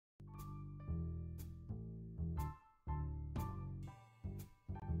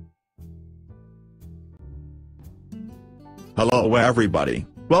Hello everybody,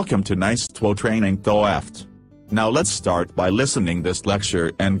 welcome to Nicetwo training Toefl. Now let's start by listening this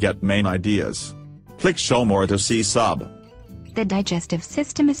lecture and get main ideas. Click show more to see sub. The digestive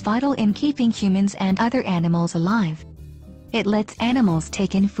system is vital in keeping humans and other animals alive. It lets animals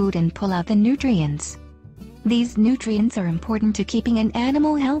take in food and pull out the nutrients. These nutrients are important to keeping an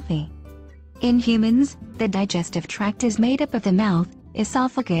animal healthy. In humans, the digestive tract is made up of the mouth,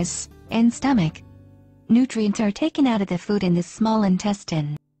 esophagus, and stomach. Nutrients are taken out of the food in the small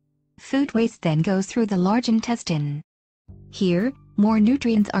intestine. Food waste then goes through the large intestine. Here, more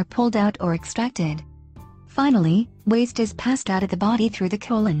nutrients are pulled out or extracted. Finally, waste is passed out of the body through the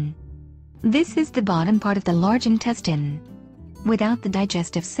colon. This is the bottom part of the large intestine. Without the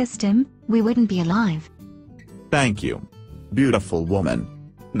digestive system, we wouldn't be alive. Thank you. Beautiful woman.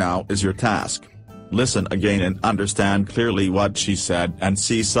 Now is your task. Listen again and understand clearly what she said and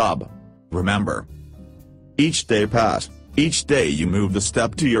see sub. Remember, each day pass, each day you move the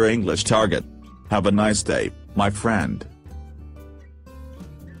step to your English target. Have a nice day, my friend.